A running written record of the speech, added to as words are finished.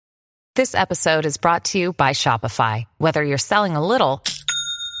This episode is brought to you by Shopify. Whether you're selling a little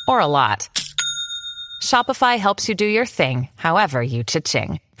or a lot, Shopify helps you do your thing, however you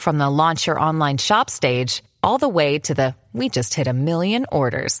cha-ching. From the launch your online shop stage, all the way to the we just hit 1 million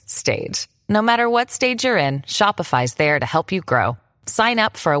orders stage. No matter what stage you're in, Shopify's there to help you grow. Sign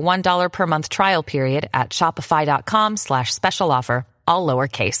up for a $1 per month trial period at shopify.com/special offer, all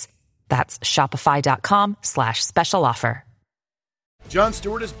lowercase. That's shopify.com/special offer. Jon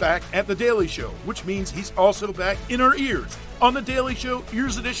Stewart is back at The Daily Show, which means he's also back in our ears on The Daily Show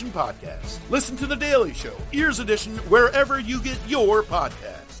Ears Edition podcast. Listen to The Daily Show Ears Edition wherever you get your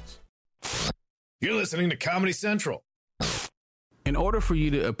podcasts. You're listening to Comedy Central. In order for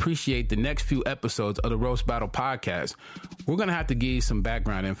you to appreciate the next few episodes of the Roast Battle podcast, we're going to have to give you some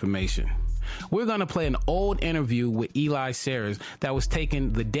background information. We're going to play an old interview with Eli Sayers that was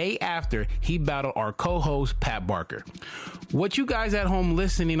taken the day after he battled our co-host, Pat Barker. What you guys at home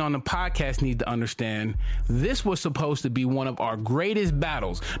listening on the podcast need to understand, this was supposed to be one of our greatest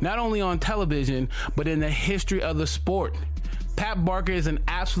battles, not only on television, but in the history of the sport. Pat Barker is an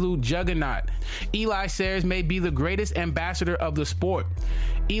absolute juggernaut. Eli Sayers may be the greatest ambassador of the sport.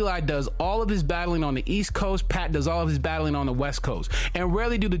 Eli does all of his battling on the East Coast. Pat does all of his battling on the West Coast. And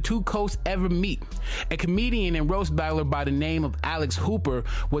rarely do the two coasts ever meet. A comedian and roast battler by the name of Alex Hooper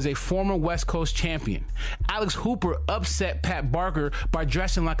was a former West Coast champion. Alex Hooper upset Pat Barker by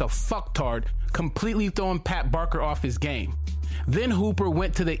dressing like a fucktard, completely throwing Pat Barker off his game. Then Hooper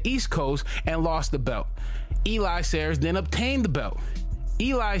went to the East Coast and lost the belt. Eli Sayers then obtained the belt.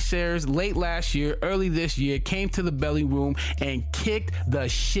 Eli Sayers, late last year, early this year, came to the Belly Room and kicked the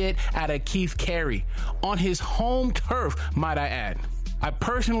shit out of Keith Carey. On his home turf, might I add. I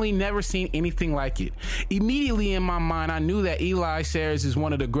personally never seen anything like it. Immediately in my mind, I knew that Eli Sayers is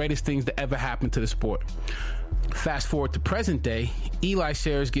one of the greatest things to ever happen to the sport. Fast forward to present day, Eli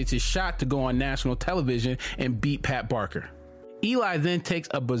Sayers gets his shot to go on national television and beat Pat Barker. Eli then takes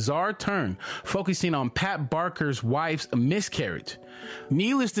a bizarre turn, focusing on Pat Barker's wife's miscarriage.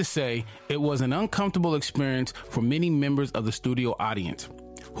 Needless to say, it was an uncomfortable experience for many members of the studio audience.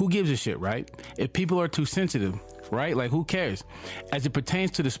 Who gives a shit, right? If people are too sensitive, right? Like, who cares? As it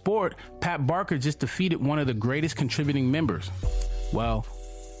pertains to the sport, Pat Barker just defeated one of the greatest contributing members. Well,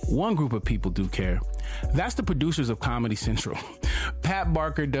 one group of people do care. That's the producers of Comedy Central. Pat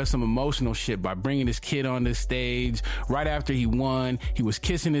Barker does some emotional shit by bringing his kid on the stage. Right after he won, he was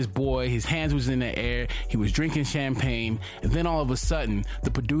kissing his boy, his hands was in the air, he was drinking champagne, and then all of a sudden,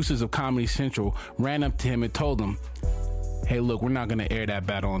 the producers of Comedy Central ran up to him and told him, hey, look, we're not going to air that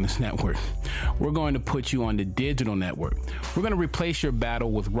battle on this network. We're going to put you on the digital network. We're going to replace your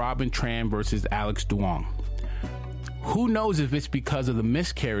battle with Robin Tran versus Alex Duong. Who knows if it's because of the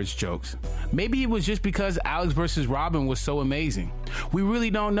miscarriage jokes? Maybe it was just because Alex versus Robin was so amazing. We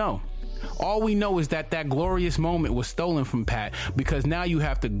really don't know. All we know is that glorious moment was stolen from Pat because now you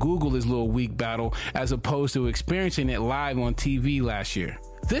have to Google his little weak battle as opposed to experiencing it live on TV last year.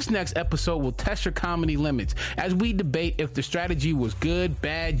 This next episode will test your comedy limits as we debate if the strategy was good,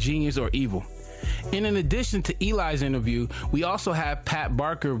 bad, genius, or evil. And in addition to Eli's interview, we also have Pat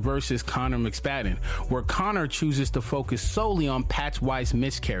Barker versus Connor McSpadden, where Connor chooses to focus solely on Pat's wife's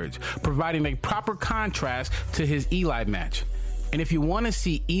miscarriage, providing a proper contrast to his Eli match. And if you want to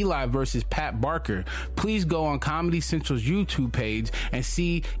see Eli versus Pat Barker, please go on Comedy Central's YouTube page and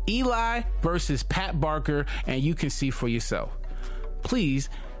see Eli versus Pat Barker, and you can see for yourself. Please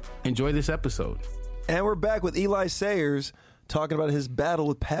enjoy this episode. And we're back with Eli Sayers talking about his battle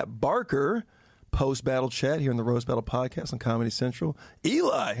with Pat Barker. Post-battle chat here in the Roast Battle podcast on Comedy Central.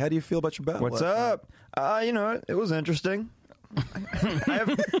 Eli, how do you feel about your battle? What's up? It was interesting. I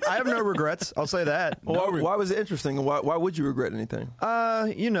have no regrets. I'll say that. Why was it interesting? And why would you regret anything?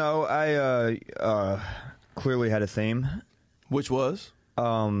 I clearly had a theme. Which was?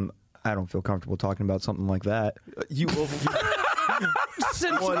 I don't feel comfortable talking about something like that.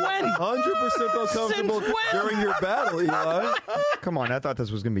 Since when? 100% felt comfortable during your battle, Eli. Come on, I thought this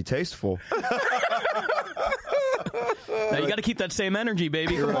was going to be tasteful. Now you got to keep that same energy,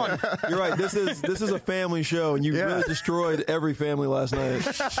 baby. Come on. You're right. This is a family show, and you really destroyed every family last night.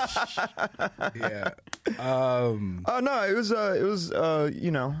 Yeah. No, it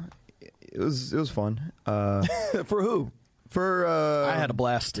was fun. For who? I had a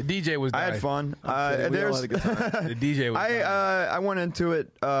blast. The DJ was nice. I had fun. The DJ was nice. I went into it.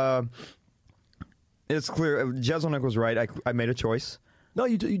 It's clear. Jeselnik was right. I made a choice. No,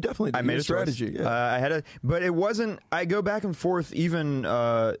 you definitely did. I made a strategy. Yeah. But it wasn't. I go back and forth even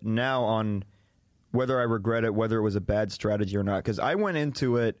now on whether I regret it, whether it was a bad strategy or not. Because I went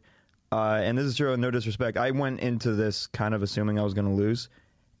into it, and this is true, no disrespect. I went into this kind of assuming I was going to lose,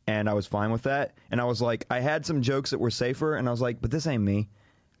 and I was fine with that. And I was like, I had some jokes that were safer, and I was like, but this ain't me.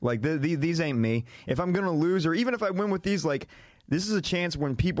 Like, these ain't me. If I'm going to lose, or even if I win with these, like, this is a chance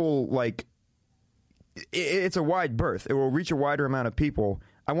when people, like, it's a wide berth. It will reach a wider amount of people.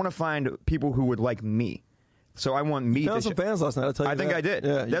 I want to find people who would like me. So I want me. You found some fans last night. I'll tell you. I think I did.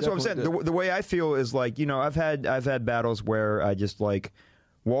 Yeah, that's what I'm saying. The way I feel is like, you know, I've had battles where I just like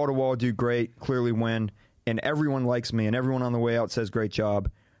wall to wall do great, clearly win, and everyone likes me, and everyone on the way out says great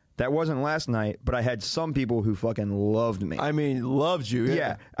job. That wasn't last night, but I had some people who fucking loved me. I mean, loved you.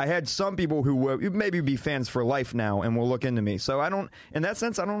 Yeah. I had some people who will maybe be fans for life now and will look into me. So I don't, in that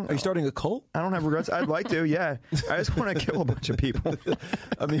sense, I don't. Are you starting a cult? I don't have regrets. I'd like to, yeah. I just want to kill a bunch of people.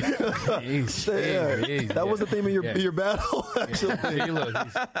 I mean, that was the theme of your battle, actually.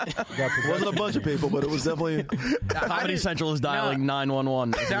 It wasn't a bunch of people, but it was definitely. Comedy Central is dialing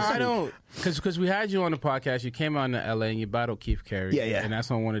 911. Now, I don't, because we had you on the podcast. You came out to LA and you battled Keith Carey. Yeah. And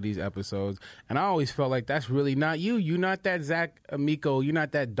that's on one of these episodes. And I always felt like that's really not you. You're not that Zach Amico. You're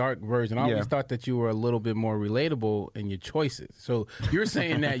not that dark version. I always thought that you were a little bit more relatable in your choices. So you're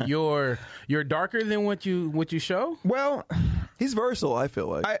saying that you're darker than what you show? Well, he's versatile, I feel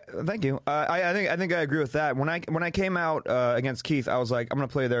like. Thank you. I think I agree with that. When I came out against Keith, I was like, I'm going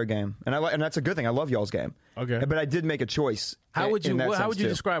to play their game, and that's a good thing. I love y'all's game. Okay, but I did make a choice. How would you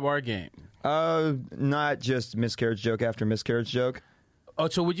describe our game? Not just miscarriage joke after miscarriage joke. Oh,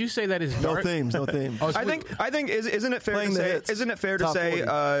 so would you say that is dark? No themes. Oh, so I think isn't it fair to say? Isn't it fair to say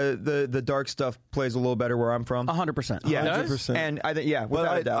the dark stuff plays a little better where I'm from? 100%. Yeah, 100%. And I think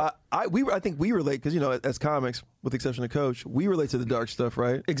without a doubt. I think we relate because as comics, with the exception of Coach, we relate to the dark stuff,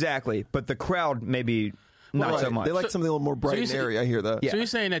 right? Exactly, but the crowd maybe not so much. They like something a little more bright and airy. I hear that. Yeah. So you're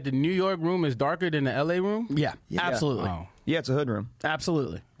saying that the New York room is darker than the LA room? Yeah. Absolutely. Oh. Yeah, it's a hood room.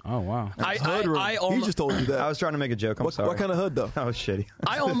 Absolutely. Oh, wow. He just told you that. I was trying to make a joke. I'm sorry. What kind of hood, though? That was shitty.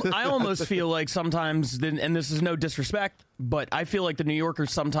 I almost feel like sometimes, and this is no disrespect, but I feel like the New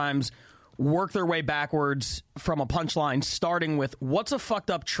Yorkers sometimes work their way backwards from a punchline, starting with, what's a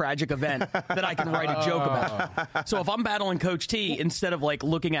fucked up tragic event that I can write a joke about? So if I'm battling Coach T, instead of like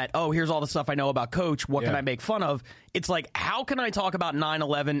looking at, oh, here's all the stuff I know about Coach, what can I make fun of? It's like, how can I talk about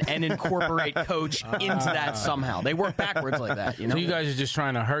 9/11 and incorporate Coach into that somehow? They work backwards like that, you know? So you guys are just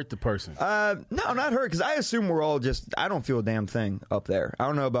trying to hurt the person? No, not hurt, because I assume we're all I don't feel a damn thing up there. I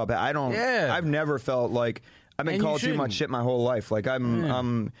don't know about that. I've never felt like I've been called too much shit my whole life. Like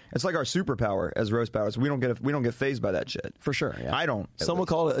it's like our superpower as roast battles. We don't get fazed by that shit. For sure. Yeah. I don't. Some would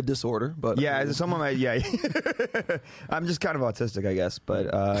call it a disorder, but someone might. Yeah, I'm just kind of autistic, I guess.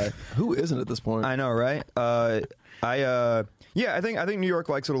 But who isn't at this point? I know, right? I think New York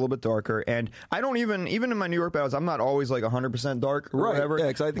likes it a little bit darker, and I don't even in my New York battles, I'm not always like 100% dark or whatever. Yeah,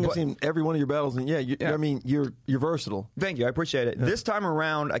 because I think I've seen every one of your battles, and I mean, you're versatile. Thank you, I appreciate it. Yeah. This time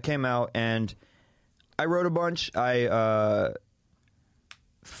around, I came out and I wrote a bunch. I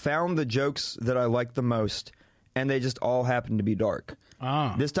found the jokes that I liked the most, and they just all happened to be dark.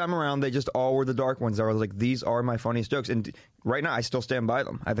 This time around, they just all were the dark ones. I was like, these are my funniest jokes. And right now, I still stand by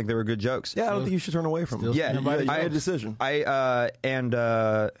them. I think they were good jokes. Yeah, I don't think you should turn away from them. Yeah, you made a decision. I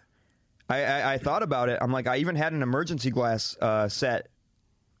thought about it. I'm like, I even had an emergency glass set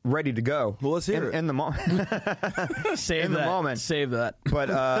ready to go. Well, let's hear it. In the moment. Save that.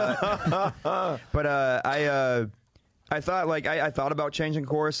 But I thought I thought about changing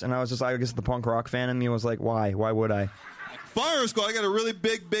course, and I was just like, I guess the punk rock fan in me was like, why would I? Firing Squad, I got a really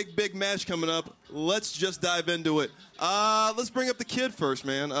big match coming up. Let's just dive into it. Let's bring up the kid first,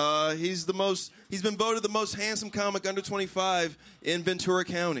 man. He's been voted the most handsome comic under 25 in Ventura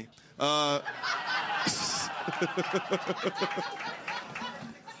County.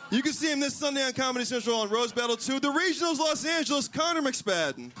 You can see him this Sunday on Comedy Central on Rose Battle 2. The Regionals Los Angeles, Connor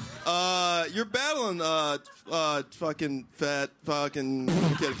McSpadden. You're battling fucking fat fucking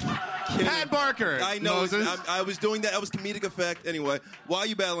kid. Pat Barker. I know. I was doing that. That was comedic effect. Anyway, why are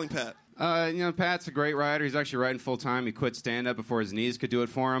you battling Pat? Pat's a great writer. He's actually writing full time. He quit stand-up before his knees could do it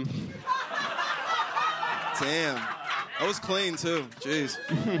for him. Damn. I was clean, too. Jeez.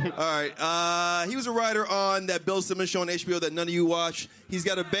 All right. He was a writer on that Bill Simmons show on HBO that none of you watch. He's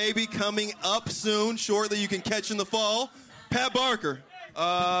got a baby coming up soon, shortly. You can catch in the fall. Pat Barker.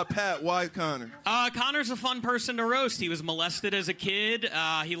 Pat, why Connor? Connor's a fun person to roast. He was molested as a kid.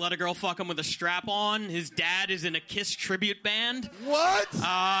 He let a girl fuck him with a strap on. His dad is in a Kiss tribute band. What?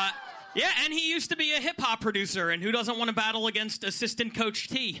 Yeah, and he used to be a hip-hop producer, and who doesn't want to battle against assistant Coach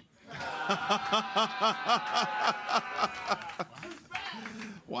T?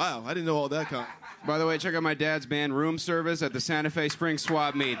 Wow, I didn't know all that. By the way, check out my dad's band Room Service at the Santa Fe Spring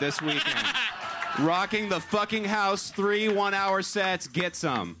Swap Meet this weekend. Rocking the fucking house, 3 one-hour sets. Get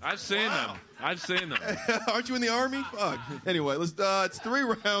some. I've seen them. Aren't you in the Army? Fuck. Anyway, it's 3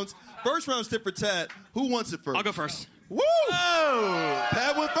 rounds. First round's tit for tat. Who wants it first? I'll go first. Woo! Oh!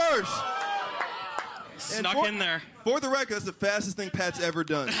 Pat went first. Snuck in there. For the record, that's the fastest thing Pat's ever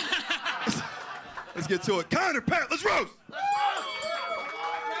done. Let's get to it. Connor, Pat, let's roast!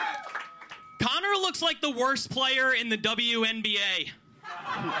 Connor looks like the worst player in the WNBA.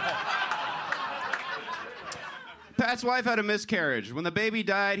 Pat's wife had a miscarriage. When the baby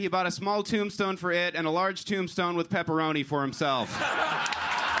died, he bought a small tombstone for it and a large tombstone with pepperoni for himself.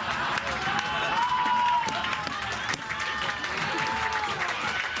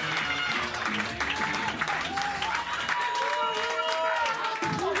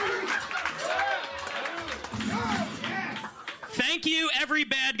 Thank you, every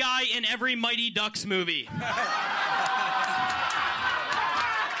bad guy in every Mighty Ducks movie.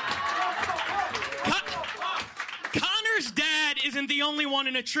 Connor's dad isn't the only one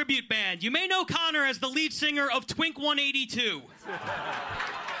in a tribute band. You may know Connor as the lead singer of Twink 182.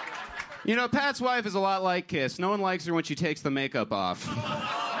 You know, Pat's wife is a lot like Kiss. No one likes her when she takes the makeup off.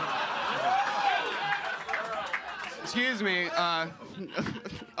 Excuse me.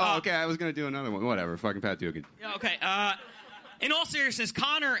 Okay, I was going to do another one. Whatever. Fucking Pat Dugan. Yeah, okay. In all seriousness,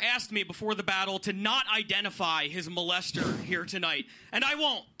 Connor asked me before the battle to not identify his molester here tonight. And I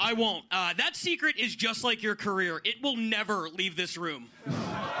won't. That secret is just like your career. It will never leave this room.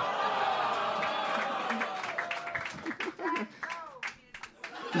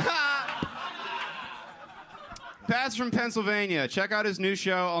 Pat's from Pennsylvania. Check out his new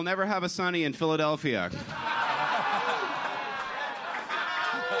show, I'll Never Have a Sonny in Philadelphia.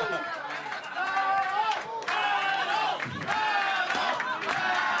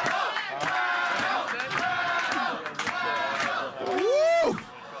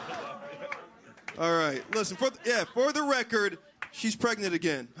 All right, listen, for the record, she's pregnant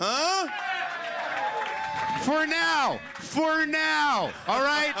again. Huh? For now, all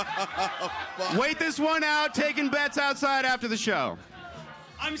right? Wait this one out, taking bets outside after the show.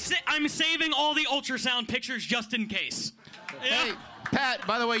 I'm saving all the ultrasound pictures just in case. Yeah. Hey, Pat,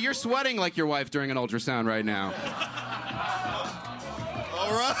 by the way, you're sweating like your wife during an ultrasound right now.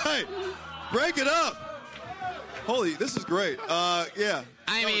 All right, break it up. Holy, this is great. Yeah.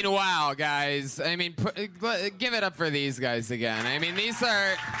 I mean, wow, guys. I mean, give it up for these guys again. I mean, these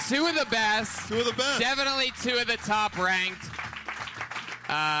are two of the best. Two of the best. Definitely two of the top ranked.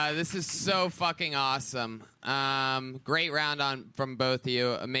 This is so fucking awesome. Great round from both of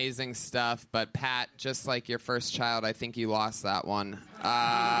you. Amazing stuff. But Pat, just like your first child, I think you lost that one.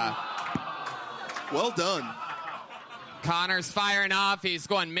 Well done. Connor's firing off. He's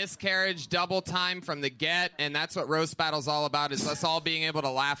going miscarriage, double time from the get, and that's what Roast Battle's all about, is us all being able to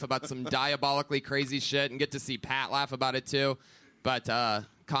laugh about some diabolically crazy shit and get to see Pat laugh about it too. But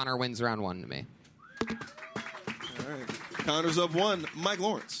Connor wins round 1 to me. All right. Connor's up 1. Mike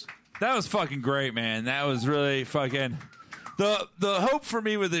Lawrence. That was fucking great, man. That was really fucking... The hope for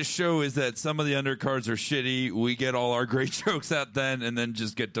me with this show is that some of the undercards are shitty. We get all our great jokes out then, and then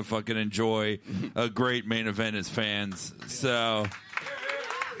just get to fucking enjoy a great main event as fans. So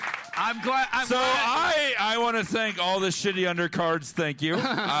I'm glad. I want to thank all the shitty undercards. Thank you.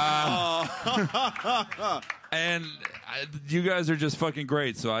 And you guys are just fucking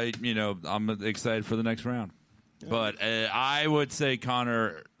great. So I'm excited for the next round. But I would say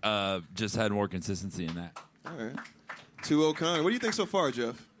Connor just had more consistency in that. All right. 2-0 Connor. What do you think so far,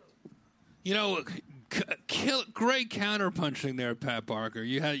 Jeff? You know, great counterpunching there, Pat Barker.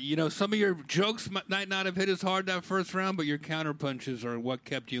 You had, some of your jokes might not have hit as hard that first round, but your counterpunches are what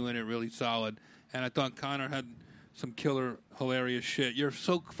kept you in it really solid. And I thought Connor had some killer, hilarious shit. You're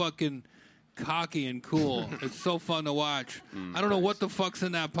so fucking cocky and cool. It's so fun to watch. I don't know what the fuck's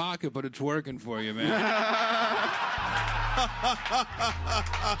in that pocket, but it's working for you, man.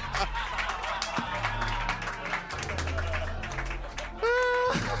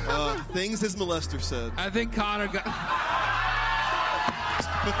 Things his molester said. I think Connor got...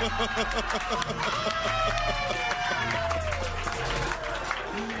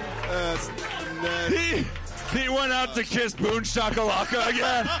 That's nasty. He went out to kiss Boone Shakalaka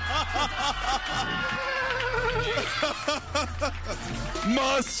again.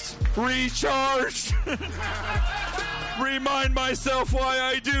 Must recharge. Remind myself why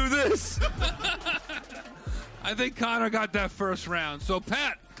I do this. I think Connor got that first round. So,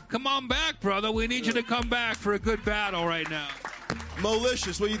 Pat, come on back, brother. We need you to come back for a good battle right now.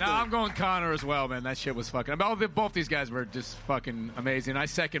 Malicious, what do you think? I'm going Connor as well, man. That shit was fucking... Both these guys were just fucking amazing. I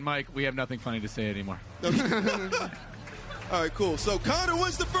second Mike. We have nothing funny to say anymore. All right, cool. So Connor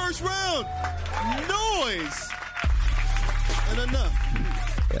wins the first round. Noise. And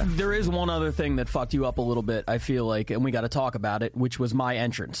enough. There is one other thing that fucked you up a little bit, I feel like, and we got to talk about it, which was my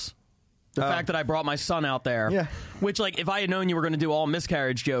entrance. The fact that I brought my son out there. Yeah. Which, like, if I had known you were going to do all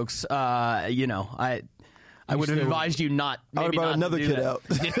miscarriage jokes, you know, I would have advised you not. I would have brought another kid out.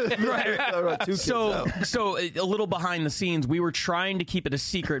 Right. I brought 2 kids out. So a little behind the scenes, we were trying to keep it a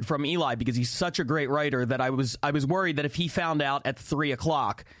secret from Eli because he's such a great writer that I was worried that if he found out at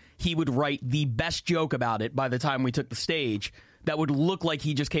 3:00, he would write the best joke about it by the time we took the stage. That would look like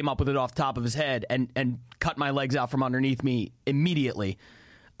he just came up with it off the top of his head and cut my legs out from underneath me immediately.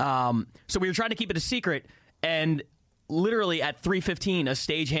 So we were trying to keep it a secret, and literally at 3:15, a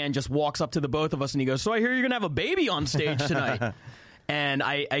stagehand just walks up to the both of us and he goes, "So I hear you're going to have a baby on stage tonight." And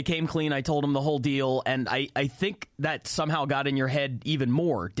I came clean. I told him the whole deal, and I think that somehow got in your head even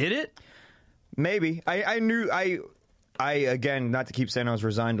more. Did it? Maybe. I knew again, not to keep saying I was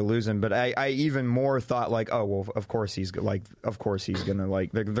resigned to losing, but I even more thought like, oh well, of course he's gonna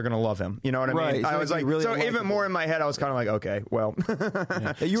like they're gonna love him. You know what I mean? Right. I was like, really so even more in my head, I was kind of like, okay, well,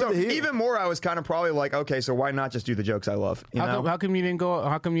 even more, I was kind of probably like, okay, so why not just do the jokes I love? You know? How come you didn't go?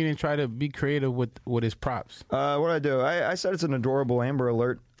 How come you didn't try to be creative with his props? What did I do? I said it's an adorable Amber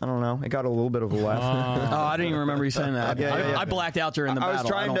Alert. I don't know. It got a little bit of a laugh. I didn't even remember you saying that. I blacked out during the battle. I was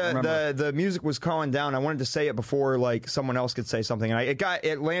trying the music was calming down. I wanted to say it before like someone else could say something, and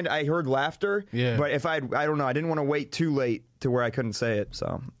it landed. I heard laughter. Yeah. But if I don't know. I didn't want to wait too late to where I couldn't say it,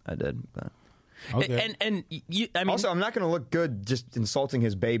 so I did. But. Okay. And you, I mean, also, I'm not going to look good just insulting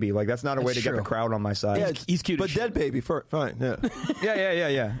his baby. Like that's not a way to get the crowd on my side. Yeah, he's cute, but dead baby, fine. Yeah,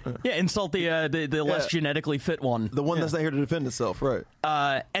 yeah. Insult the less genetically fit one, the one that's not here to defend itself, right?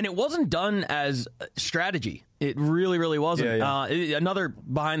 And it wasn't done as strategy. It really, really wasn't. Another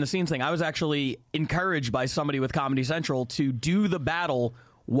behind the scenes thing. I was actually encouraged by somebody with Comedy Central to do the battle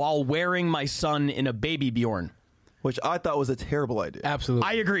while wearing my son in a baby Bjorn. Which I thought was a terrible idea. Absolutely.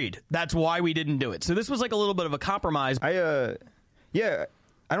 I agreed. That's why we didn't do it. So this was like a little bit of a compromise. I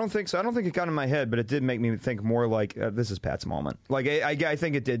don't think so. I don't think it got in my head, but it did make me think more like this is Pat's moment. Like I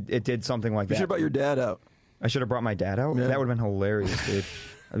think it did something like that. You should have brought your dad out. I should have brought my dad out. Yeah. That would have been hilarious, dude.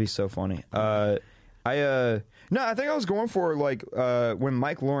 That'd be so funny. No, I think I was going for like when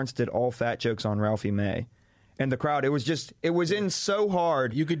Mike Lawrence did all fat jokes on Ralphie May. And the crowd, it was in so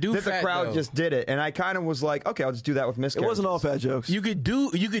hard. You could do that fat, the crowd though. just did it, and I kind of was like, okay, I'll just do that with miscarriage. It wasn't all fat jokes. You could do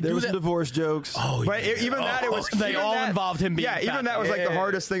there was that. some divorce jokes. Oh, but even that, it was they all involved him being yeah. fat. Even that was like the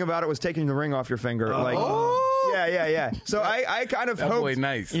hardest thing about it was taking the ring off your finger. Like, yeah. So I kind of That hoped. boy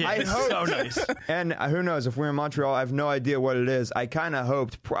nice. Yeah, I hoped, so nice. And who knows if we're in Montreal? I have no idea what it is. I kind of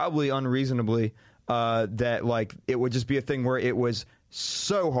hoped, probably unreasonably, that like it would just be a thing where it was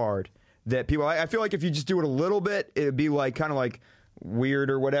so hard. That people, I feel like if you just do it a little bit, it'd be like kind of like weird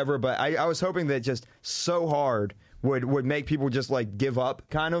or whatever. But I was hoping that just so hard would make people just like give up,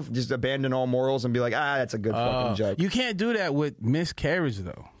 kind of just abandon all morals and be like, that's a good fucking joke. You can't do that with miscarriage,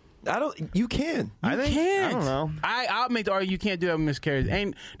 though. You can. I don't know. I'll make the argument you can't do that with miscarriage.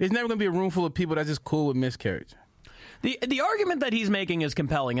 There's never going to be a room full of people that's just cool with miscarriage. The argument that he's making is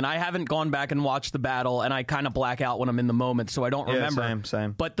compelling, and I haven't gone back and watched the battle, and I kind of black out when I'm in the moment, so I don't remember.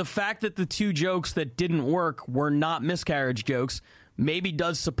 Same. But the fact that the 2 jokes that didn't work were not miscarriage jokes maybe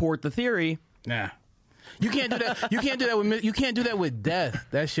does support the theory. Nah. You can't do that. You can't do that with death.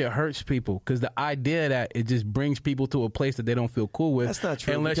 That shit hurts people because the idea that it just brings people to a place that they don't feel cool with. That's not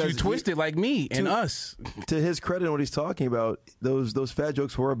true. Unless you twist it like me and us. To his credit, and what he's talking about, those fat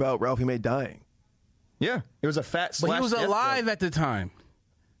jokes were about Ralphie May dying. Yeah, it was a fat. But he was alive at the time.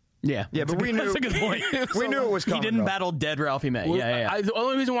 Yeah, but we knew. That's a good point. We knew it was coming. He didn't battle dead Ralphie May. Well, yeah. The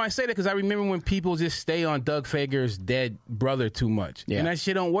only reason why I say that because I remember when people just stay on Doug Fager's dead brother too much. Yeah. And that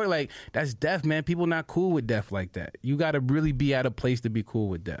shit don't work. Like, that's death, man. People not cool with death like that. You got to really be at a place to be cool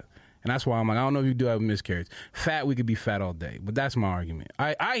with death. And that's why I'm like, I don't know if you do have a miscarriage. Fat, we could be fat all day. But that's my argument.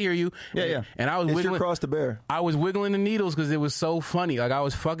 I hear you. Yeah. And I was It's wiggling. your cross to bear. I was wiggling the needles because it was so funny. Like, I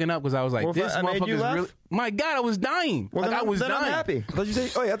was fucking up because I was like, Well, this I made you motherfucker's laugh? really... My God, I was dying. Well, like, then I was then dying. I'm happy. I thought you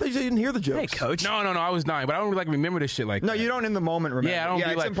said you didn't hear the jokes. Hey, coach. No, I was dying. But I don't remember this shit like No, that. you don't in the moment remember. Yeah, I don't be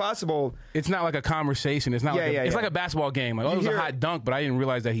it's like- impossible. It's not like a conversation. It's not like it's like a basketball game. Like, it was a hear hot dunk, but I didn't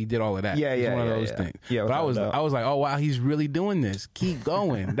realize that he did all of that. Yeah, It's one of those yeah. things. Yeah, but I without a doubt. was like, oh wow, he's really doing this. Keep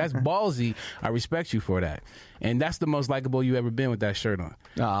going. That's ballsy. I respect you for that. And that's the most likable you ever been with that shirt on.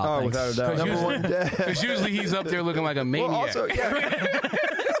 Oh, without a doubt. Because usually he's up there looking like a maniac. Well, also,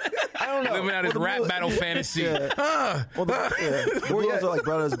 I don't know. Living out his rap battle fantasy. Yeah. The blue eyes are like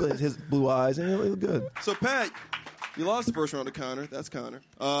brown as his blue eyes, and he look good. So, Pat, you lost the first round to Connor. That's Connor.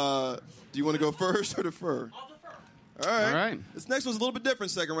 Do you want to go first or defer? I'll defer. All right. All right. This next one's a little bit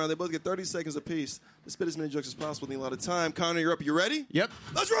different second round. They both get 30 seconds apiece to spit as many jokes as possible. Need a lot of time. Connor, you're up. You ready? Yep.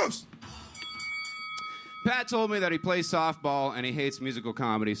 Let's roast! Pat told me that he plays softball and he hates musical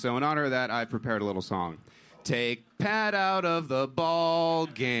comedy, so in honor of that, I prepared a little song. Take Pat out of the ball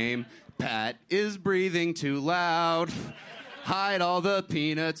game. Pat is breathing too loud. Hide all the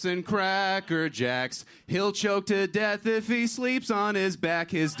peanuts and Cracker Jacks. He'll choke to death if he sleeps on his back.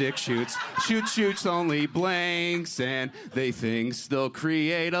 His dick shoots only blanks, and they think they'll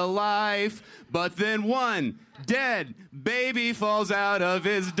create a life. But then one dead baby falls out of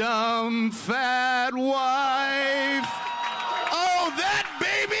his dumb fat wife. Oh, that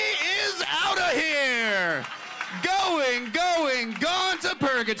baby is out of here. Gone to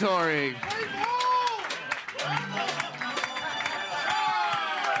purgatory.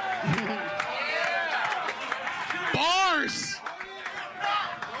 Bars!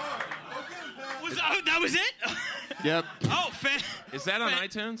 That was it? Yep. Oh, is that on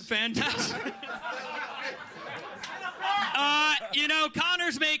iTunes? Fantastic.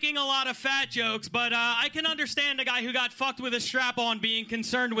 Connor's making a lot of fat jokes, but I can understand a guy who got fucked with a strap-on being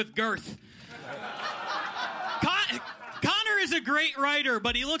concerned with girth. Connor is a great writer,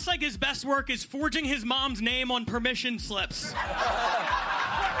 but he looks like his best work is forging his mom's name on permission slips.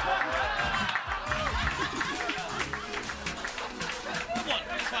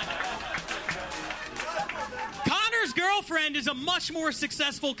 Connor's girlfriend is a much more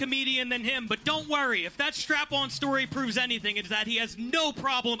successful comedian than him, but don't worry. If that strap-on story proves anything, it's that he has no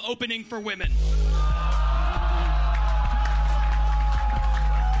problem opening for women.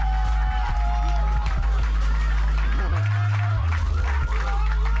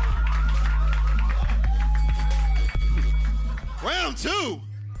 Round two,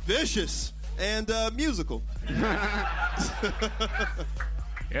 vicious and musical.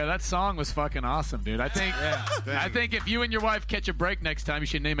 Yeah, that song was fucking awesome, dude. I think if you and your wife catch a break next time, you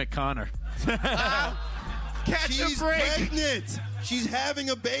should name it Connor. She's pregnant. She's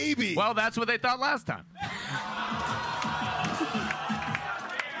having a baby. Well, that's what they thought last time.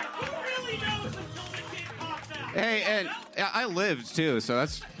 Hey, and I lived too, so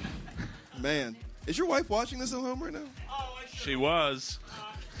that's... Man, is your wife watching this at home right now? She was.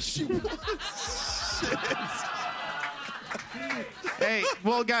 She was. Shit. Hey,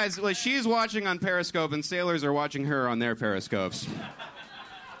 well, guys, she's watching on Periscope, and sailors are watching her on their Periscopes.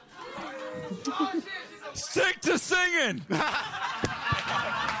 Stick to singing!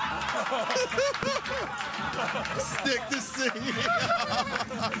 Stick to singing.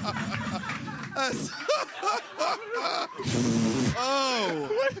 Oh,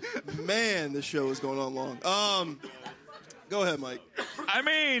 man, this show is going on long. Go ahead, Mike. I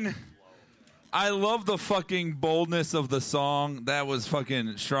mean, I love the fucking boldness of the song. That was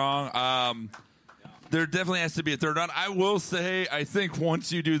fucking strong. There definitely has to be a third round. I will say, I think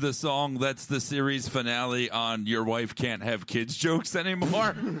once you do the song, that's the series finale on Your Wife Can't Have Kids jokes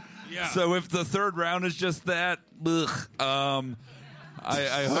anymore. Yeah. So if the third round is just that, ugh, I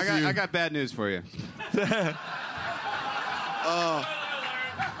hope I got bad news for you.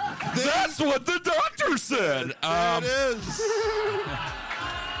 That's what the doctor said. There it is.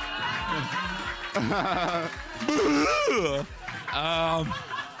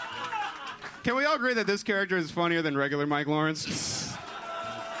 Can we all agree that this character is funnier than regular Mike Lawrence?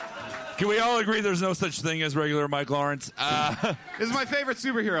 Can we all agree there's no such thing as regular Mike Lawrence? This is my favorite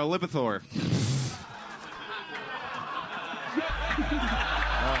superhero, Lipitor.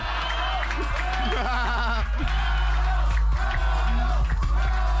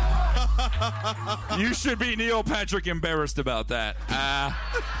 You should be Neil Patrick embarrassed about that.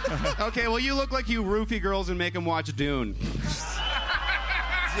 Okay, well, you look like you roofie girls and make them watch Dune.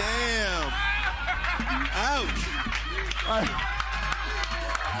 Damn. Ouch.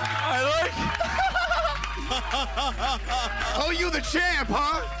 I like. Oh, you the champ,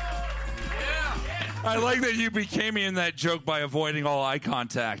 huh? I like that you became me in that joke by avoiding all eye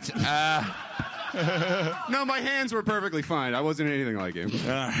contact. No, my hands were perfectly fine. I wasn't anything like him.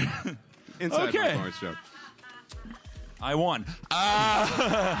 Inside Okay. Mike Lawrence joke. I won.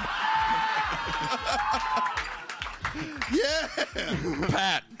 Yeah.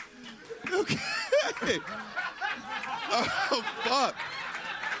 Pat. Okay. Oh, fuck.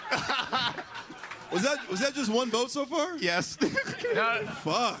 Was that just one vote so far? Yes. No,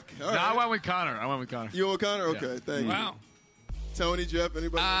 Fuck. All right. I went with Connor. You went with Connor? Okay, thank you. Wow. Tony, Jeff,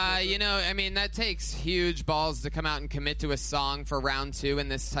 anybody? That takes huge balls to come out and commit to a song for round two in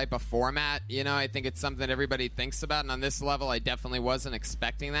this type of format. I think it's something that everybody thinks about, and on this level, I definitely wasn't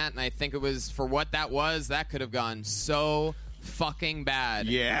expecting that, and I think it was, for what that was, that could have gone so fucking bad.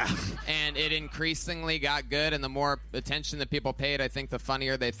 Yeah. And it increasingly got good, and the more attention that people paid, I think the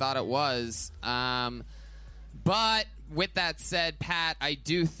funnier they thought it was. But with that said, Pat, I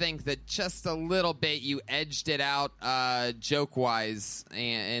do think that just a little bit you edged it out joke-wise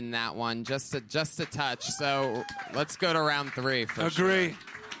in that one, just a touch. So let's go to round 3. Agree.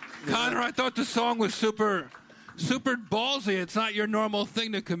 Connor, I thought the song was super ballsy. It's not your normal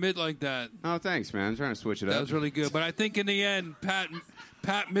thing to commit like that. Oh, thanks, man. I'm trying to switch it up. That was really good. But I think in the end, Pat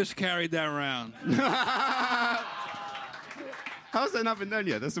miscarried that round. How's that not been done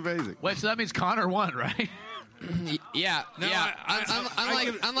yet? That's amazing. Wait, so that means Connor won, right? Yeah, No, yeah.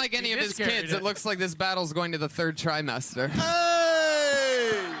 Unlike any of his kids, it looks like this battle's going to the 3rd trimester.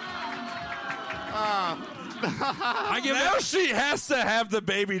 Hey! Now she has to have the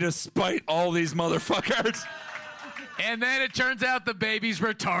baby to spite all these motherfuckers. And then it turns out the baby's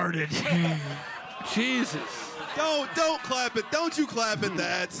retarded. Jesus. Don't clap it. Don't you clap at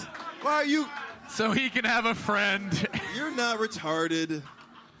that. Why are you... So he can have a friend. You're not retarded.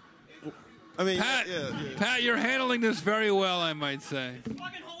 I mean, Pat, yeah. Pat, you're handling this very well, I might say. It's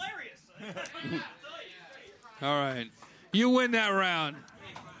fucking hilarious. All right. You win that round.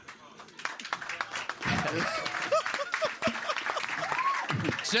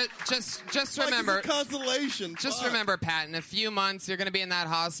 Just remember, it's a consolation. Just remember, Pat. In a few months, you're going to be in that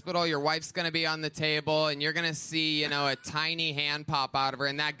hospital. Your wife's going to be on the table, and you're going to see, a tiny hand pop out of her,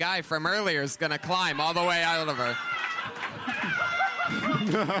 and that guy from earlier is going to climb all the way out of her.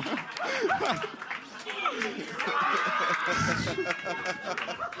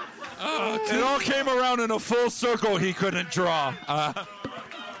 It all came around in a full circle he couldn't draw.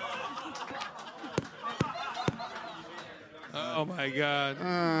 Oh, my God.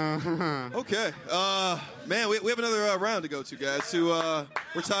 Okay. Man, we have another round to go to, guys. So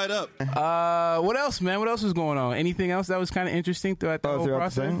we're tied up. What else, man? What else was going on? Anything else that was kind of interesting throughout the whole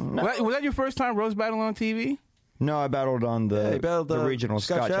process? No. Was that your first time roast battle on TV? No, I battled on the regional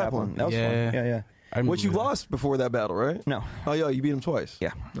Scott Chaplin. That was fun. Yeah. Which you lost before that battle, right? No. Oh, yeah, you beat him twice.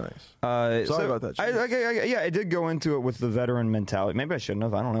 Yeah. Nice. Sorry about that. I did go into it with the veteran mentality. Maybe I shouldn't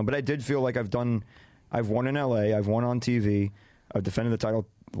have. I don't know. But I did feel like I've won in LA. I've won on TV. I've defended the title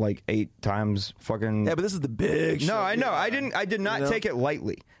like 8 times. Fucking. Yeah, but this is the big show. No, I know. I did not take it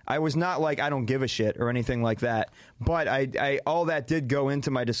lightly. I was not like, I don't give a shit or anything like that. But I all that did go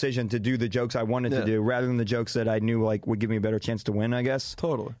into my decision to do the jokes I wanted to do rather than the jokes that I knew like would give me a better chance to win, I guess.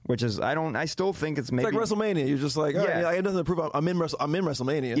 Totally. Which is, I still think it's maybe. It's like WrestleMania. You're just like, I have nothing to prove. I'm in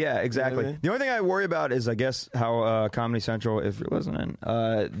WrestleMania. Yeah, exactly. You know what I mean? The only thing I worry about is, I guess, how Comedy Central, if you're listening,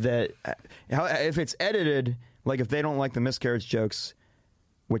 that if it's edited, like if they don't like the miscarriage jokes,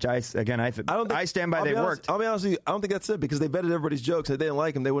 which I stand by. They worked. I'll be honest with you. I don't think that's it because they vetted everybody's jokes. If they didn't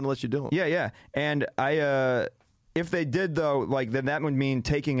like them, they wouldn't let you do them. Yeah. And if they did though, like then that would mean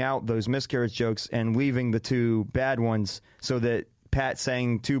taking out those miscarriage jokes and leaving the 2 bad ones, so that Pat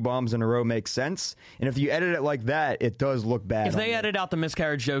saying 2 bombs in a row makes sense. And if you edit it like that, it does look bad. If they edit out the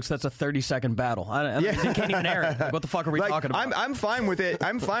miscarriage jokes, that's a 30-second battle. They can't even air it. Like, what the fuck are we talking about? I'm fine with it.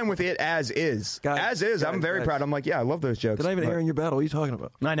 I'm fine with it as is. I'm very proud. I'm like, yeah, I love those jokes. They're not even airing your battle. What are you talking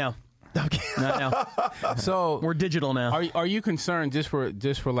about? I know. Okay. I know. So we're digital now. Are you concerned just for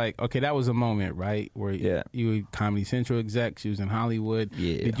like, okay, that was a moment, right, where you were Comedy Central exec, she was in Hollywood.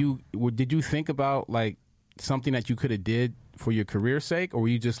 Yeah. Did you think about like something that you could have did for your career's sake, or were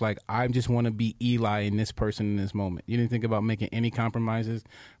you just like, I just want to be Eli and this person in this moment? You didn't think about making any compromises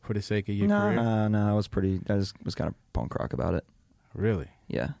for the sake of your career? No. I was kind of punk rock about it. Really?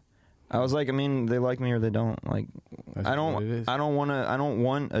 Yeah. I was like, I mean, they like me or they don't. Like, I don't want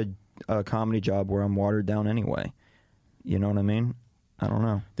a comedy job where I'm watered down anyway. You know what I mean? I don't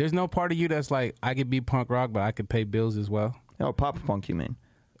know. There's no part of you that's like, I could be punk rock, but I could pay bills as well. Oh, pop punk, you mean?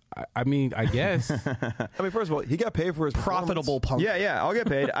 I mean, I guess. I mean, first of all, he got paid for his profitable punk. Yeah, I'll get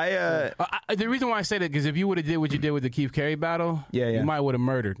paid. The reason why I say that, because if you would have did what you did with the Keith Carey battle, you might would have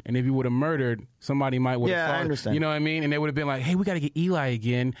murdered. And if you would have murdered, somebody might would have I understand. You know what I mean? And they would have been like, hey, we got to get Eli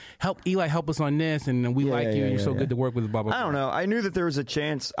again. Help us on this, and we like you. You're so good to work with, blah, blah, blah. I don't know. I knew that there was a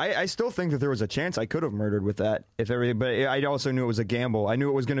chance. I still think that there was a chance I could have murdered with that, but I also knew it was a gamble. I knew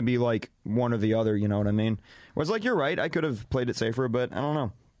it was going to be like one or the other, you know what I mean? I was like, you're right, I could have played it safer, but I don't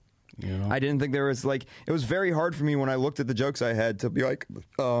know. You know? I didn't think there was like, it was very hard for me when I looked at the jokes I had to be like,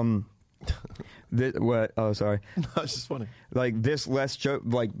 what? Oh, sorry. No, it's just funny. Like this less joke,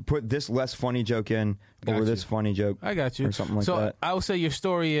 like put this less funny joke in over this funny joke. I got you. Or something like that. So I would say your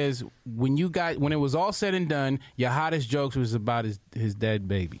story is when it was all said and done, your hottest jokes was about his dead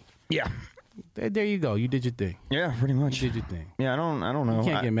baby. Yeah. there you go. You did your thing. Yeah, pretty much. You did your thing. Yeah, I don't know. You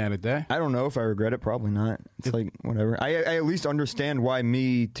can't get mad at that. I don't know if I regret it. Probably not. It's like whatever. I at least understand why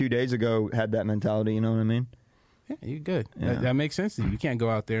me 2 days ago had that mentality. You know what I mean? Yeah, you're good. Yeah. That makes sense to you. You can't go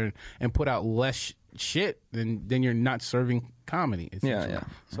out there and put out less shit, then you're not serving comedy. Yeah.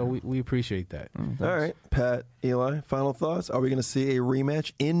 So we appreciate that. All right, Pat, Eli, final thoughts. Are we going to see a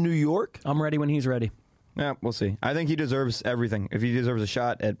rematch in New York? I'm ready when he's ready. Yeah, we'll see. I think he deserves everything. If he deserves a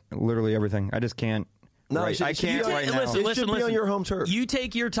shot at literally everything, I just can't. No, I can't right now. Listen. on your home turf. You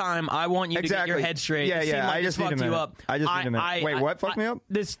take your time. I want you to get your head straight. Yeah, It seemed like I this just need a fucked you minute. up. I just need a minute. Wait, what fucked me up?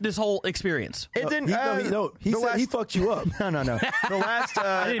 This whole experience. It didn't. He said he fucked you up. No. The last.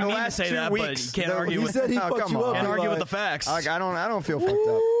 I didn't the mean to last say 2 that, but weeks, you can't argue he with. said he Oh, fucked come you on. up. Can't argue with the Eli. facts. I don't feel fucked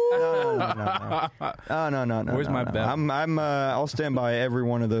up. No. Where's my bet? I'll stand by every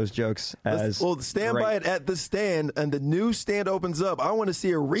one of those jokes as stand great. by it at the stand, and the new stand opens up. I want to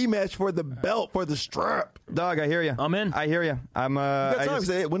see a rematch for the belt, for the strap. Dog, I hear you. I'm in. I hear you. I'm. You got I time.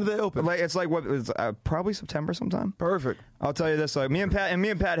 just- When do they open? It's like what? It's, probably September sometime. Perfect. I'll tell you this: like me and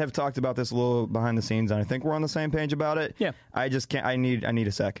Pat have talked about this a little behind the scenes, and I think we're on the same page about it. Yeah. I just can't. I need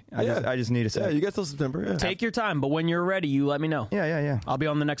a sec. I just need a sec. Yeah, you got till September. Yeah. Take your time, but when you're ready, you let me know. Yeah. I'll be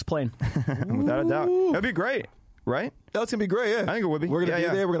on the next plane. Without a doubt, that'd be great, right? That's gonna be great. Yeah, I think it would be. We're gonna be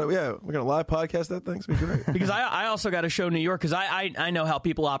Yeah. there. We're gonna live podcast that thing. It's gonna be great. Because I also got to show New York, because I know how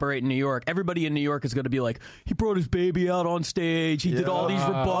people operate in New York. Everybody in New York is going to be like, he brought his baby out on stage. He did all these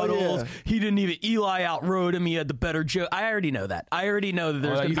rebuttals. yeah. He didn't even, Eli outrode him. He had the better joke. I already know that. I already know that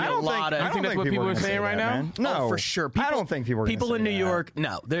there's going to be a lot of. I think that's what people are saying right now? Man. No, Oh, for sure. I don't think people are gonna People say in New that. York,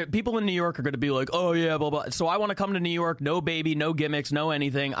 no. People in New York are going to be like, oh yeah, blah blah. So I want to come to New York, no baby, no gimmicks, no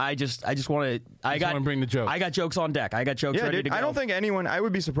anything. I just want to. I got want to bring the joke. I got jokes on deck. I got jokes Yeah, ready dude, to go. I don't think anyone. I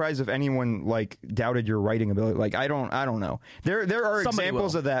would be surprised if anyone like doubted your writing ability. Like I don't know. There are Somebody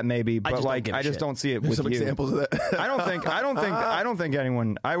examples will. of that maybe, I but just don't like give a I just shit. don't see it There's with some you. examples of that. I don't think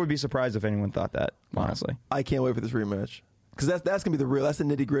anyone. I would be surprised if anyone thought that. Honestly, I can't wait for this rematch. Because that's gonna be that's the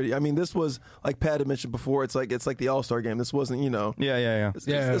nitty gritty. I mean, this was like Pat had mentioned before. It's like the All-Star game. This wasn't Yeah.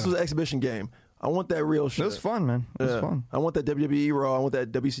 This was an exhibition game. I want that real shit. It was fun, man. It was fun. I want that WWE Raw. I want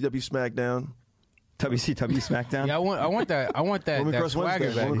that WCW SmackDown. WCW SmackDown. Yeah, I want that. I want that. Women that Crush swagger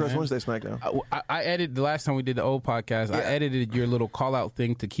Wednesday. back, Women Crush man. Wednesday SmackDown. I edited the last time we did the old podcast. I edited your little call out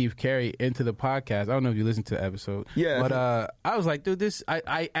thing to Keith Carey into the podcast. I don't know if you listened to the episode. Yeah. But I was like, dude, this.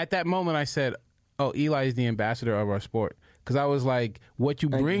 I at that moment I said, oh, Eli is the ambassador of our sport, because I was like, what you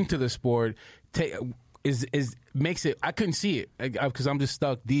bring to the sport is makes it. I couldn't see it because I'm just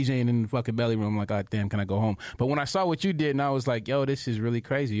stuck DJing in the fucking belly room. I'm like, God damn, can I go home? But when I saw what you did, and I was like, yo, this is really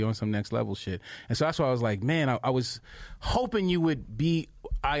crazy. You're on some next level shit. And so that's why I was like, man, I was hoping you would be,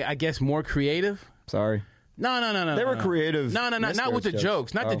 I guess, more creative. Sorry. No. They were creative. No, not with the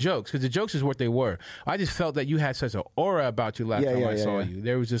jokes. Not the jokes, because the jokes is what they were. I just felt that you had such an aura about you last time I saw you.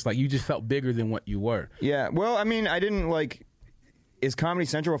 There was just like, you just felt bigger than what you were. Yeah. Well, I mean, I didn't like. Is Comedy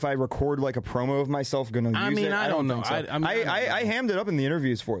Central, if I record like a promo of myself, going to use it? I don't know. think so. I I hammed it up in the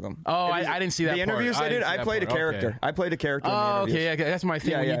interviews for them. Oh, I didn't see that The part. interviews I did, I played a character. Okay. I played a character in the Oh, interviews. okay, that's my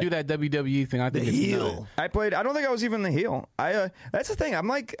thing. Yeah, When yeah. you do that WWE thing, I think it's heel. I don't think I was even the heel. That's the thing. I'm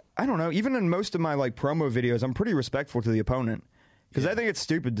like, I don't know. Even in most of my like promo videos, I'm pretty respectful to the opponent, because I think it's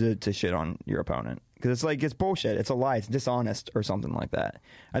stupid to shit on your opponent, because it's like, it's bullshit. It's a lie. It's dishonest or something like that.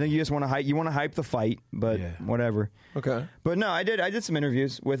 I think you just want to hype. You want to hype the fight, but whatever. Okay. But no, I did some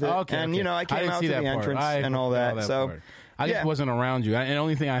interviews with it, and you know, I came didn't out see to that the part. entrance I and all that. So part. I just wasn't around you. And the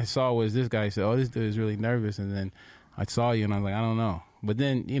only thing I saw was this guy said, "Oh, this dude is really nervous," and then I saw you, and I was like, I don't know. But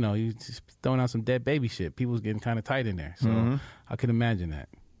then, you know, you just throwing out some dead baby shit. People was getting kind of tight in there, so I could imagine that.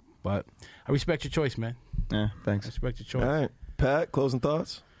 But I respect your choice, man. Yeah, thanks. I respect your choice. All right, Pat. Closing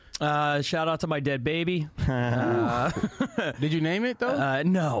thoughts. Shout out to my dead baby. Did you name it though?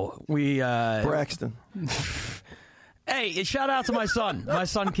 No, we Braxton. Hey, shout out to my son. My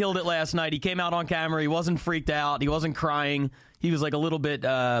son killed it last night. He came out on camera. He wasn't freaked out. He wasn't crying. He was like a little bit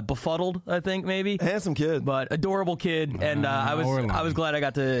befuddled, I think, maybe. Handsome kid, but adorable kid. And I was glad I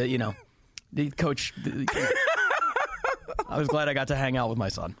got to, you know, coach. I was glad I got to hang out with my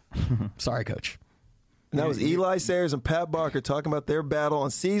son. Sorry, coach. And that was Eli Sayers and Pat Barker talking about their battle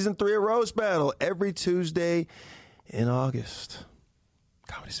on Season 3 of Roast Battle every Tuesday in August.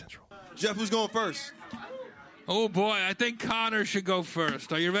 Comedy Central. Jeff, who's going first? Oh, boy, I think Connor should go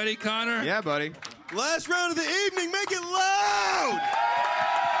first. Are you ready, Connor? Yeah, buddy. Last round of the evening, make it loud!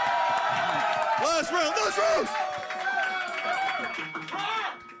 Last round, let's roast!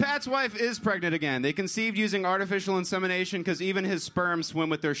 Pat's wife is pregnant again. They conceived using artificial insemination because even his sperm swim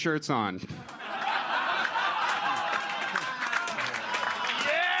with their shirts on.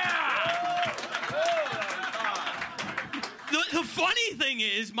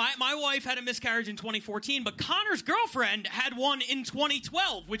 is, my wife had a miscarriage in 2014, but Connor's girlfriend had one in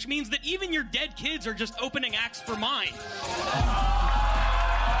 2012, which means that even your dead kids are just opening acts for mine.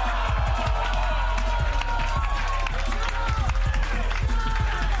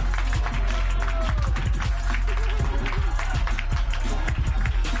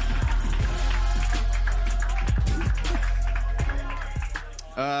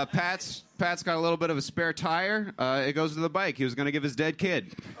 Pat's got a little bit of a spare tire. It goes to the bike. He was going to give his dead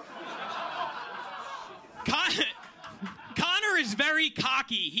kid. Connor is very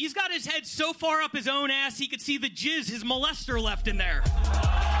cocky. He's got his head so far up his own ass he could see the jizz his molester left in there.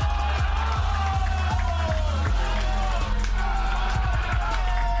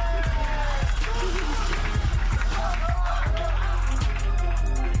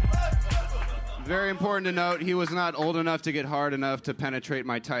 Very important to note, he was not old enough to get hard enough to penetrate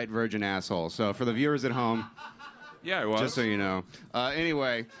my tight virgin asshole. So for the viewers at home, yeah, it was. Just so you know.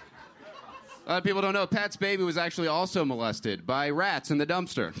 Anyway, a lot of people don't know, Pat's baby was actually also molested by rats in the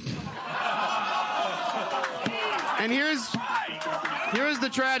dumpster. And here's the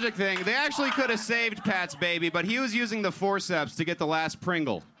tragic thing. They actually could have saved Pat's baby, but he was using the forceps to get the last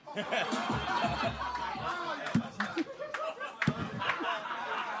Pringle.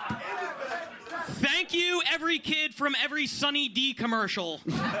 Thank you, every kid from every Sunny D commercial.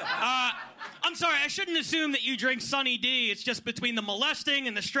 I'm sorry, I shouldn't assume that you drink Sunny D. It's just between the molesting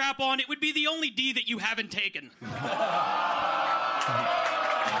and the strap-on. It would be the only D that you haven't taken.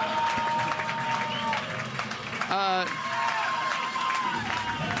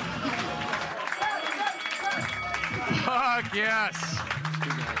 Fuck yes.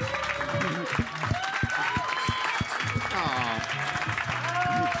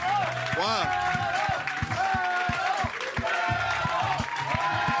 Wow.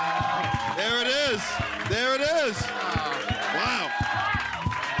 There it is. Wow.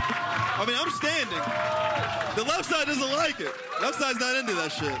 I mean, I'm standing. The left side doesn't like it. Left side's not into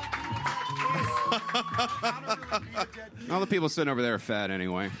that shit. All the people sitting over there are fat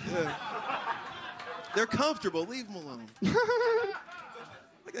anyway. Yeah. They're comfortable. Leave them alone.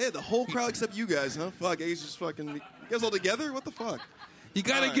 Hey, the whole crowd except you guys, huh? Fuck, he's just fucking... You guys all together? What the fuck? You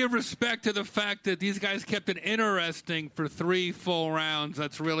got to give respect to the fact that these guys kept it interesting for 3 full rounds.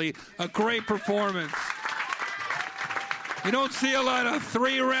 That's really a great performance. You don't see a lot of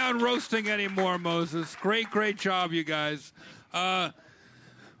 3-round roasting anymore, Moses. Great job, you guys. Pat,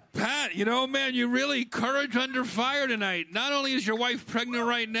 you know, man, you really courage under fire tonight. Not only is your wife pregnant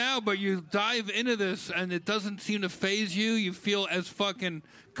right now, but you dive into this and it doesn't seem to faze you. You feel as fucking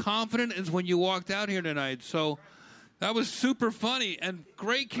confident as when you walked out here tonight. So... that was super funny and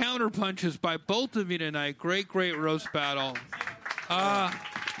great counter punches by both of you tonight. Great roast battle.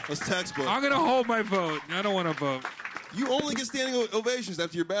 That's textbook. I'm going to hold my vote. I don't want to vote. You only get standing ovations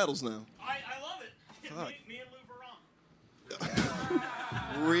after your battles now. I love it. Fuck. Me and Lou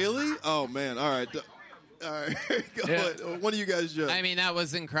Veron. Really? Oh, man. All right. All right. Go ahead. One of you guys judge. I mean, that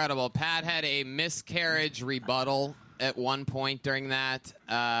was incredible. Pat had a miscarriage rebuttal at one point during that.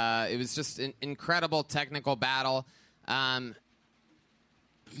 It was just an incredible technical battle.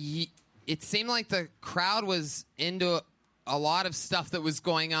 It seemed like the crowd was into a lot of stuff that was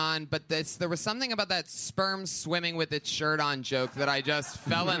going on, but there was something about that sperm swimming with its shirt on joke that I just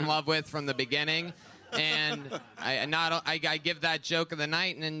fell in love with from the beginning. And I give that joke of the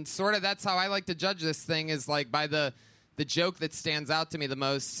night, and sort of that's how I like to judge this thing, is like by the joke that stands out to me the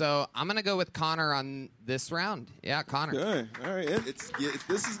most. So I'm going to go with Connor on this round. Yeah, Connor. Okay. All right.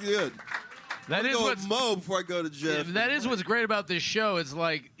 This is good. That is what's Mo before I go to Jeff. That is what's great about this show. It's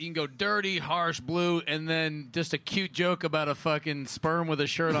like you can go dirty, harsh, blue, and then just a cute joke about a fucking sperm with a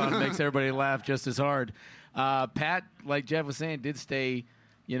shirt on makes everybody laugh just as hard. Pat, like Jeff was saying, did stay,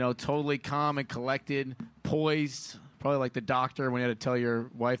 totally calm and collected, poised, probably like the doctor when you had to tell your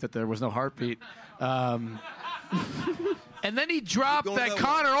wife that there was no heartbeat. And then he dropped that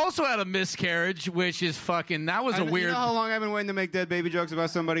Connor also had a miscarriage, which is fucking, that was a weird... You know how long I've been waiting to make dead baby jokes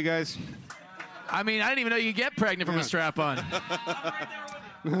about somebody, guys? I mean, I didn't even know you could get pregnant from a strap-on.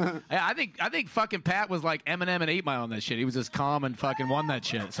 I think fucking Pat was like Eminem and 8 Mile on that shit. He was just calm and fucking won that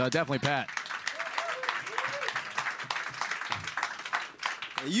shit. So definitely Pat.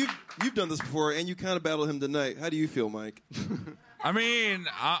 You've done this before, and you kind of battled him tonight. How do you feel, Mike? I mean,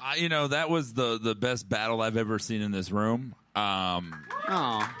 that was the best battle I've ever seen in this room.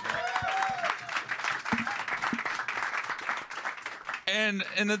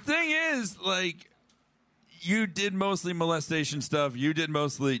 And the thing is, like, you did mostly molestation stuff. You did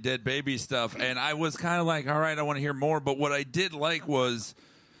mostly dead baby stuff. And I was kind of like, all right, I want to hear more. But what I did like was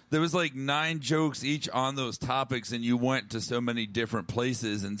there was like 9 jokes each on those topics, and you went to so many different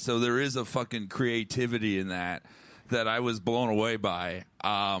places, and so there is a fucking creativity in that I was blown away by.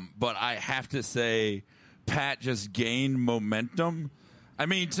 But I have to say, Pat just gained momentum. I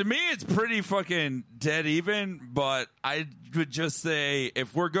mean, to me, it's pretty fucking dead even, but I would just say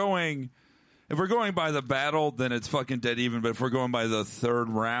if we're going by the battle, then it's fucking dead even. But if we're going by the third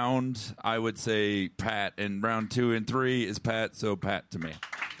round, I would say Pat. And round 2 and 3 is Pat, so Pat to me.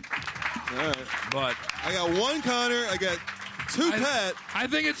 All right. But I got 1 Connor. I got 2 Pat. I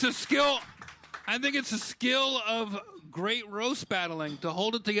think it's a skill. I think it's a skill of great roast battling to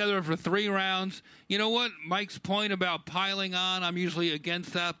hold it together for 3 rounds. You know what? Mike's point about piling on, I'm usually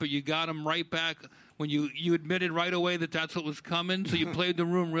against that, but you got him right back when you admitted right away that that's what was coming. So you played the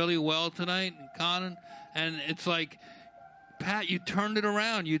room really well tonight, Conan. And it's like, Pat, you turned it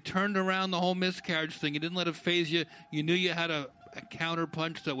around. You turned around the whole miscarriage thing. You didn't let it phase you. You knew you had a counter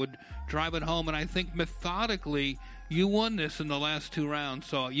punch that would drive it home. And I think methodically, you won this in the last 2 rounds.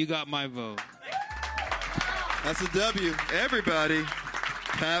 So you got my vote. That's a W. Everybody,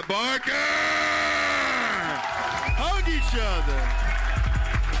 Pat Barker! Hug each other.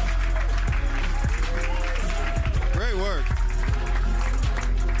 Great work.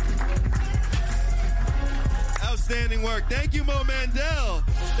 Outstanding work. Thank you, Mo Mandel.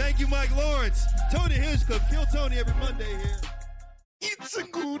 Thank you, Mike Lawrence. Tony Hinchcliffe. Kill Tony every Monday here. It's a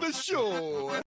good show.